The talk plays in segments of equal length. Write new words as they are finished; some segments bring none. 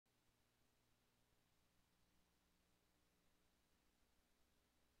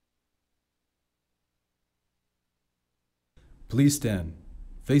Please stand.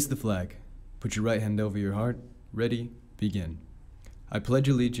 Face the flag. Put your right hand over your heart. Ready, begin. I pledge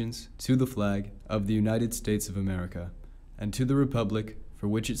allegiance to the flag of the United States of America and to the republic for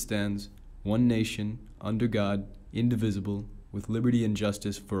which it stands, one nation, under God, indivisible, with liberty and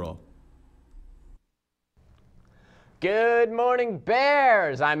justice for all. Good morning,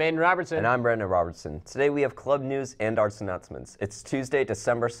 Bears! I'm Aidan Robertson. And I'm Brandon Robertson. Today we have club news and arts announcements. It's Tuesday,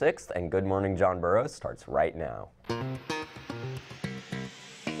 December 6th, and Good Morning John Burroughs starts right now.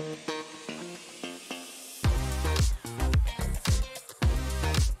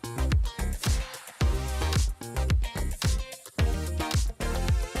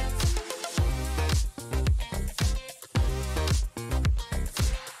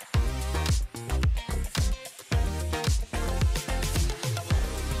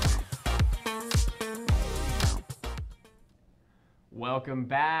 Welcome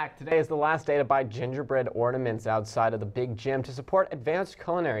back. Today is the last day to buy gingerbread ornaments outside of the big gym to support advanced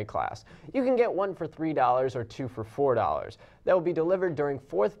culinary class. You can get one for $3 or two for $4. That will be delivered during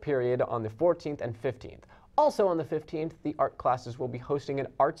fourth period on the 14th and 15th. Also on the 15th, the art classes will be hosting an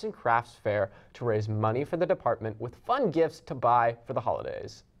arts and crafts fair to raise money for the department with fun gifts to buy for the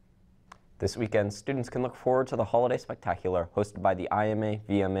holidays. This weekend, students can look forward to the Holiday Spectacular hosted by the IMA,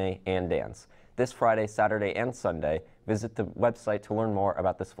 VMA, and Dance. This Friday, Saturday, and Sunday, visit the website to learn more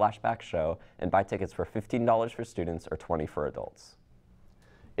about this flashback show and buy tickets for $15 for students or $20 for adults.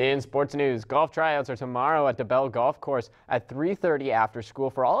 In sports news, golf tryouts are tomorrow at the Bell Golf Course at 3:30 after school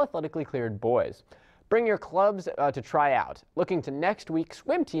for all athletically cleared boys. Bring your clubs to try out. Looking to next week,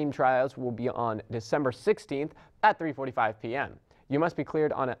 swim team tryouts will be on December 16th at 3:45 p.m. You must be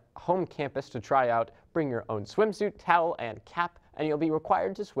cleared on a home campus to try out. Bring your own swimsuit, towel, and cap, and you'll be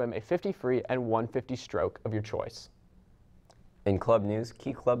required to swim a 50 free and 150 stroke of your choice. In club news,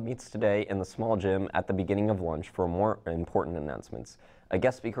 Key Club meets today in the small gym at the beginning of lunch for more important announcements. A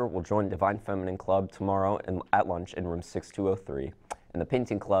guest speaker will join Divine Feminine Club tomorrow at lunch in room 6203. And the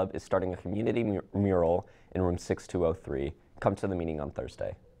Painting Club is starting a community mural in room 6203. Come to the meeting on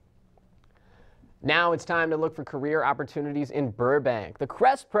Thursday. Now it's time to look for career opportunities in Burbank. The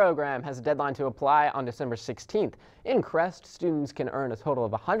CREST program has a deadline to apply on December 16th. In CREST, students can earn a total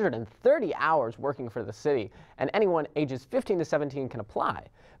of 130 hours working for the city, and anyone ages 15 to 17 can apply.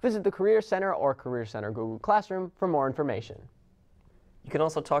 Visit the Career Center or Career Center Google Classroom for more information. You can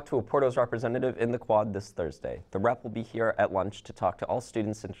also talk to a Porto's representative in the quad this Thursday. The rep will be here at lunch to talk to all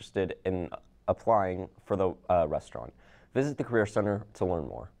students interested in applying for the restaurant. Visit the Career Center to learn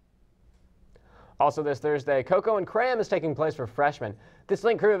more. Also this Thursday, Cocoa and Cram is taking place for freshmen. This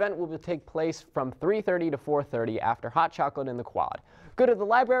Link Crew event will take place from 3:30 to 4:30 after hot chocolate in the quad. Go to the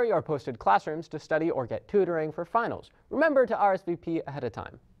library or posted classrooms to study or get tutoring for finals. Remember to RSVP ahead of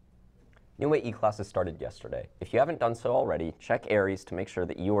time. New AE classes started yesterday. If you haven't done so already, check Aries to make sure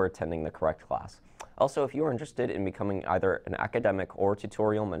that you are attending the correct class. Also, if you are interested in becoming either an academic or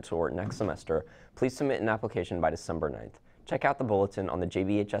tutorial mentor next semester, please submit an application by December 9th. Check out the bulletin on the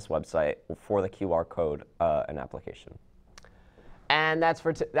JBHS website for the QR code and application. And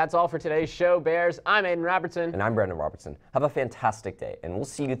that's all for today's show, Bears. I'm Aidan Robertson. And I'm Brandon Robertson. Have a fantastic day, and we'll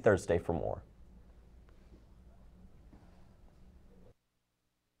see you Thursday for more.